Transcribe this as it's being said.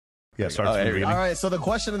Yeah, starts from the beginning. All right, so the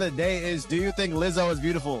question of the day is, do you think Lizzo is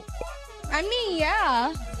beautiful? I mean,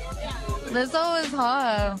 yeah. Lizzo is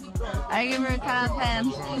hot. I give her a 10 out of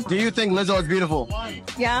 10. Do you think Lizzo is beautiful?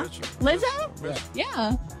 Yeah. Lizzo?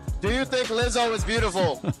 Yeah. Do you think Lizzo is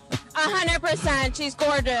beautiful? 100%. She's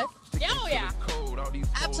gorgeous. Oh, yeah.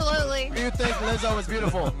 Absolutely. Do you think Lizzo is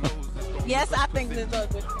beautiful? Yes, I think Lizzo is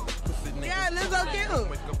beautiful. Yeah, Lizzo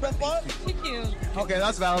cute. The fuck? She cute. Okay,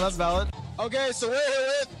 that's valid. That's valid. Okay, so we're here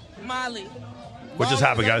with Molly. What just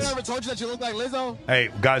happened, guys? Has anyone ever told you that you look like Lizzo? Hey,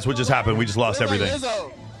 guys, what just happened? We just lost everything. Like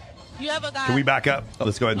Lizzo. You ever got? Can we back up?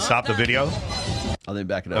 Let's go ahead and stop the video. I'll then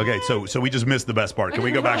back it up. Okay, so we just missed the best part. Can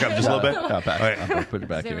we go back up just a little bit? Back. All right. I'll put it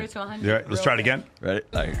back here. All right, let's try it again. Ready?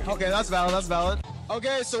 Okay, that's valid. That's valid.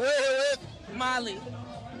 Okay, so we're here with Molly.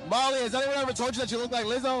 Molly. Has anyone ever told you that you look like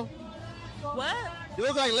Lizzo? What? You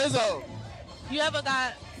look like Lizzo. You ever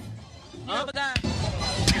got? You ever got?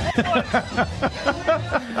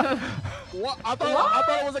 What? I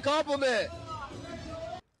thought it was a compliment.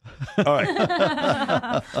 All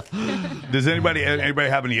right. Does anybody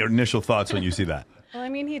have any initial thoughts when you see that? Well, I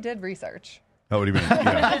mean, he did research. Oh, what do you mean?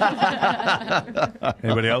 Yeah.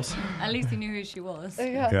 Anybody else? At least he knew who she was.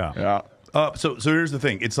 Yeah. So here's the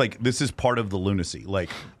thing. It's like this is part of the lunacy. Like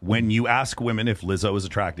when you ask women if Lizzo is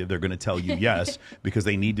attractive, they're going to tell you yes because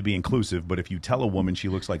they need to be inclusive. But if you tell a woman she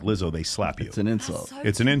looks like Lizzo, they slap you. It's an insult. So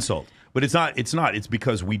It's an insult. But it's not. It's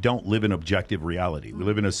because we don't live in objective reality. We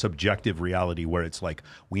live in a subjective reality where it's like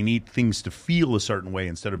we need things to feel a certain way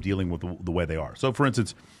instead of dealing with the way they are. So, for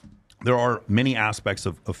instance, there are many aspects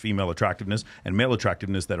of female attractiveness and male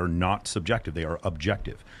attractiveness that are not subjective. They are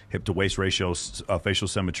objective. Hip to waist ratio, facial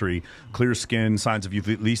symmetry, clear skin, signs of youth.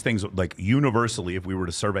 These things, like universally, if we were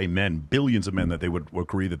to survey men, billions of men, that they would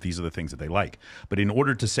agree that these are the things that they like. But in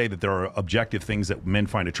order to say that there are objective things that men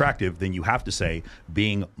find attractive, then you have to say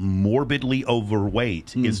being morbidly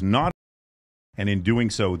overweight is not. And in doing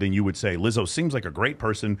so, then you would say Lizzo seems like a great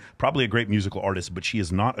person, probably a great musical artist, but she is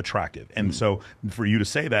not attractive. And so for you to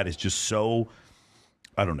say that is just so,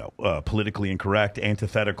 I don't know, politically incorrect,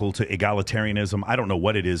 antithetical to egalitarianism. I don't know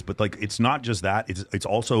what it is, but like it's not just that. It's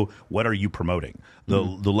also what are you promoting?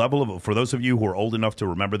 The level of, for those of you who are old enough to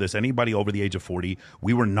remember this, anybody over the age of 40,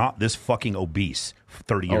 we were not this fucking obese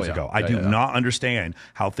 30 years ago. I do not understand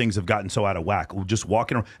how things have gotten so out of whack. Just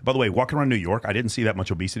walking around, by the way, walking around New York, I didn't see that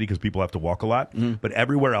much obesity because people have to walk a lot. But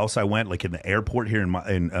everywhere else I went, like in the airport here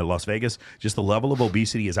in Las Vegas, just the level of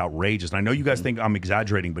obesity is outrageous. And I know you guys think I'm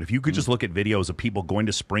exaggerating, but if you could just look at videos of people going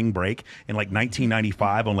to spring break in like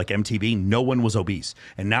 1995 on like MTV, no one was obese.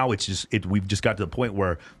 And now it's just, we've just got to the point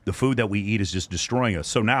where the food that we eat is just destroying us.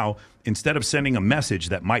 So now, instead of sending a message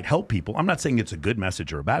that might help people, I'm not saying it's a good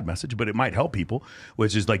message or a bad message, but it might help people,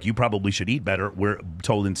 which is like you probably should eat better. We're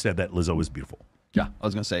told instead that Lizzo is beautiful. Yeah, I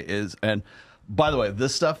was going to say is, and by the way,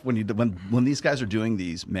 this stuff, when these guys are doing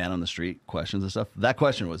these man on the street questions and stuff, that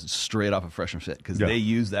question was straight off of Fresh and Fit because they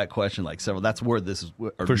use that question like several. That's where this is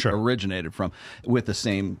originated from, with the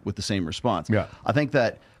same response. Yeah, I think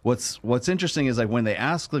that what's interesting is like when they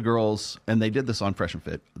ask the girls, and they did this on Fresh and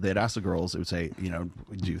Fit, they'd ask the girls, they would say, you know,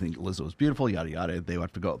 do you think Lizzo is beautiful? Yada yada. They would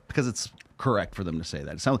have to go because it's correct for them to say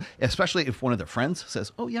that. It sounds, especially if one of their friends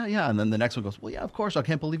says, "Oh yeah," and then the next one goes, "Well, yeah, of course. I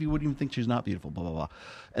can't believe you wouldn't even think she's not beautiful." Blah blah blah.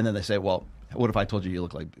 And then they say, "Well, what if I told you you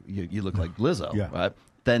look like you look like Lizzo?" Yeah. Right?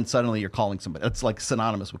 Then suddenly you're calling somebody. It's like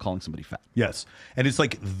synonymous with calling somebody fat. Yes, and it's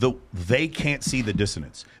like they can't see the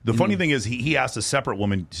dissonance. The funny thing is, he asked a separate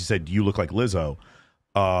woman. She said, "You look like Lizzo."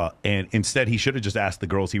 And instead, he should have just asked the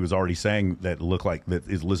girls he was already saying that look like that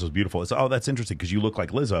is Lizzo's beautiful. It's, oh, that's interesting because you look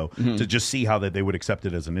like Lizzo, to just see how that they would accept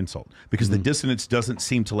it as an insult because the dissonance doesn't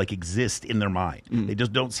seem to like exist in their mind. They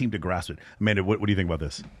just don't seem to grasp it. Amanda, what do you think about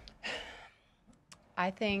this?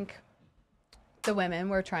 I think the women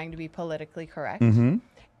were trying to be politically correct,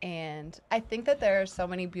 and I think that there are so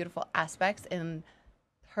many beautiful aspects in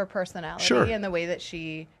her personality and the way that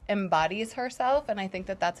she embodies herself, and I think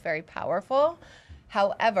that that's very powerful.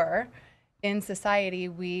 However, in society,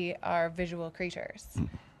 we are visual creatures,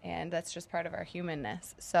 and that's just part of our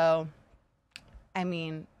humanness. So, I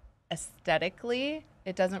mean, aesthetically,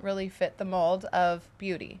 it doesn't really fit the mold of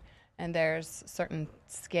beauty, and there's certain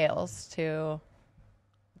scales to,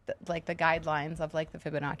 like the guidelines of like the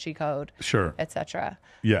Fibonacci code, etc.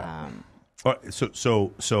 Yeah.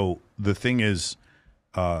 So the thing is,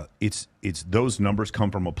 it's those numbers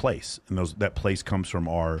come from a place, and that place comes from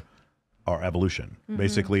our our evolution.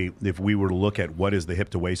 Basically, if we were to look at what is the hip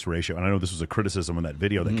to waist ratio, and I know this was a criticism in that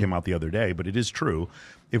video that came out the other day, but it is true.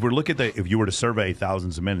 If we look at if you were to survey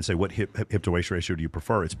thousands of men and say what hip to waist ratio do you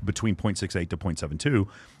prefer, it's between 0.68 to 0.72.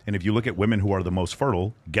 And if you look at women who are the most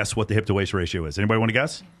fertile, guess what the hip to waist ratio is? Anybody want to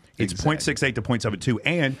guess? It's 0.68 to 0.72.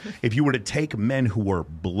 And if you were to take men who were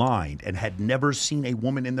blind and had never seen a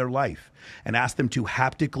woman in their life and ask them to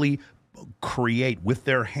haptically create with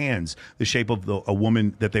their hands the shape of a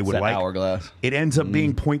woman that they would like, hourglass, it ends up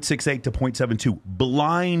being 0.68 to 0.72.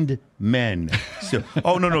 Blind men. So,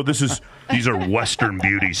 oh no, these are Western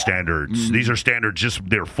beauty standards. These are standards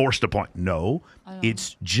they're forced upon. No,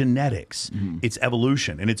 it's genetics. It's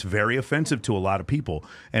evolution, and it's very offensive to a lot of people.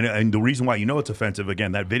 And the reason why it's offensive,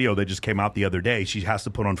 again, that video that just came out the other day, she has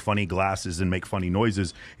to put on funny glasses and make funny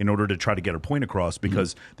noises in order to try to get her point across,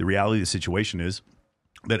 because the reality of the situation is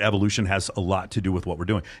that evolution has a lot to do with what we're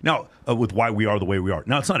doing. Now, with why we are the way we are.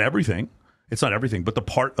 Now, it's not everything. It's not everything, but the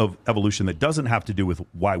part of evolution that doesn't have to do with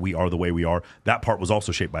why we are the way we are, that part was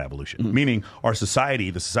also shaped by evolution. Meaning our society,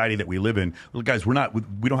 the society that we live in, guys, we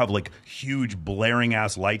don't have like huge blaring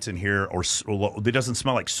ass lights in here, or it doesn't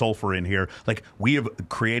smell like sulfur in here. Like we've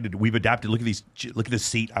adapted. Look at this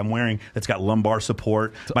seat I'm wearing that's got lumbar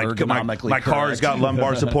support. My car's got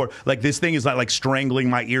lumbar support. Like this thing is not like strangling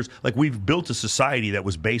my ears. Like we've built a society that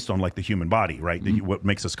was based on like the human body, right? What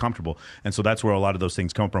makes us comfortable. And so that's where a lot of those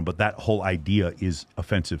things come from. But that whole idea is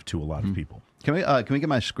offensive to a lot of people. Can we get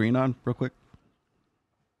my screen on real quick?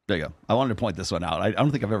 There you go. I wanted to point this one out. I don't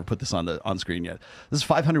think I've ever put this on screen yet. This is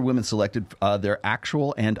 500 women selected their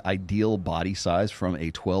actual and ideal body size from a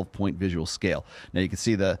 12-point visual scale. Now you can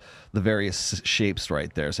see the various shapes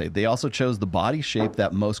right there. They also chose the body shape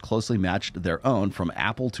that most closely matched their own, from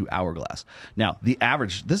apple to hourglass. Now the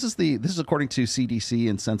average. This is according to CDC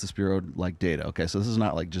and Census Bureau like data. Okay, so this is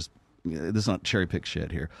not like this is not cherry pick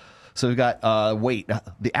shit here. So we've got weight.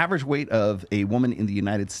 The average weight of a woman in the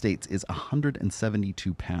United States is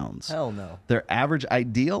 172 pounds. Hell no. Their average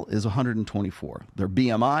ideal is 124. Their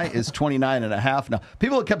BMI is 29.5. Now,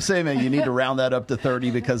 people kept saying, man, you need to round that up to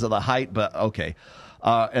 30 because of the height, but okay.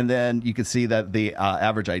 And then you can see that the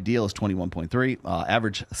average ideal is 21.3.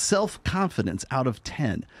 Average self-confidence out of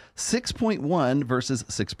 10, 6.1 versus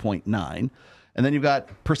 6.9. And then you've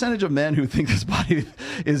got percentage of men who think this body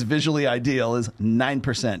is visually ideal is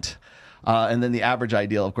 9%. And then the average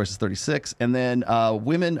ideal, of course, is 36. And then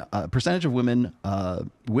percentage of women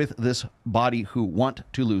with this body who want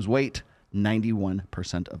to lose weight,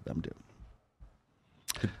 91% of them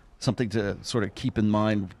do. Something to sort of keep in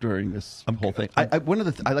mind during this whole thing. I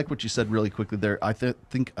like what you said really quickly there. I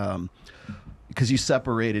think because you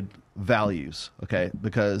separated values, okay?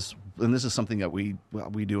 And this is something that we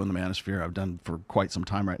do in the manosphere. I've done for quite some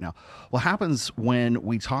time right now. What happens when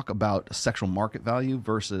we talk about sexual market value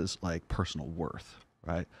versus like personal worth,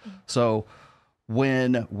 right? So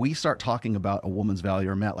when we start talking about a woman's value,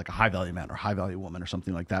 or like a high value man or high value woman or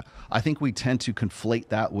something like that, I think we tend to conflate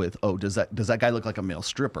that with, oh, does that guy look like a male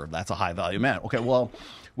stripper? That's a high value man. Okay, well,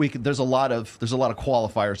 there's a lot of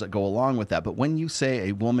qualifiers that go along with that. But when you say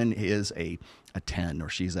a woman is a 10, or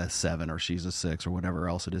she's a 7, or she's a 6, or whatever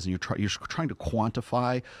else it is, and you're trying to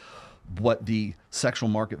quantify what the sexual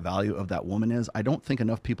market value of that woman is, I don't think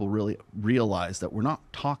enough people really realize that we're not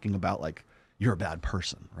talking about like, you're a bad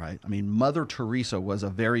person, right? I mean, Mother Teresa was a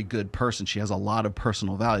very good person. She has a lot of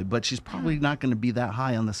personal value, but she's probably not going to be that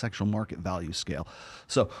high on the sexual market value scale.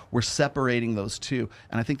 So we're separating those two.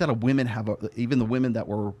 And I think that even the women that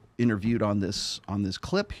were interviewed on this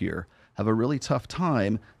clip here have a really tough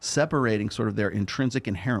time separating sort of their intrinsic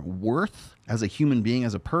inherent worth as a human being,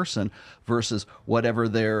 as a person, versus whatever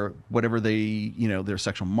their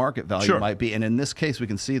sexual market value might be. And in this case, we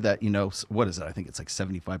can see that, what is it? I think it's like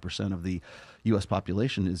 75% of the U.S.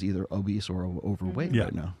 population is either obese or overweight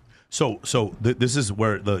right now. So this is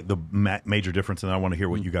where the major difference, and I want to hear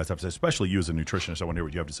what you guys have to say, especially you as a nutritionist. I want to hear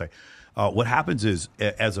what you have to say. What happens is,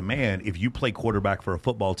 as a man, if you play quarterback for a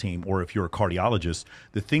football team, or if you're a cardiologist,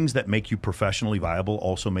 the things that make you professionally viable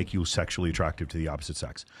also make you sexually attractive to the opposite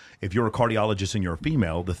sex. If you're a cardiologist and you're a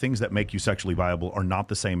female, the things that make you sexually viable are not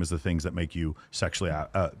the same as the things that make you sexually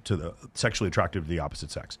attractive to the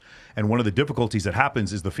opposite sex. And one of the difficulties that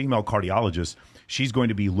happens is the female cardiologist, she's going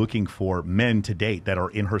to be looking for men to date that are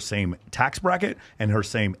in her same tax bracket and her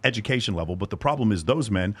same education level. But the problem is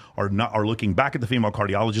those men are looking back at the female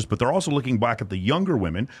cardiologist, but they're also looking back at the younger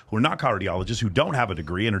women who are not cardiologists, who don't have a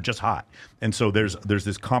degree and are just hot. And so there's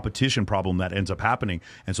this competition problem that ends up happening.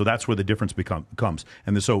 And so that's where the difference comes.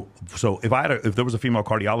 And so if there was a female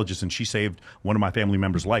cardiologist and she saved one of my family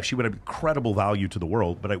members' life, she would have incredible value to the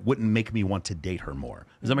world, but it wouldn't make me want to date her more.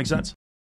 Does that make sense?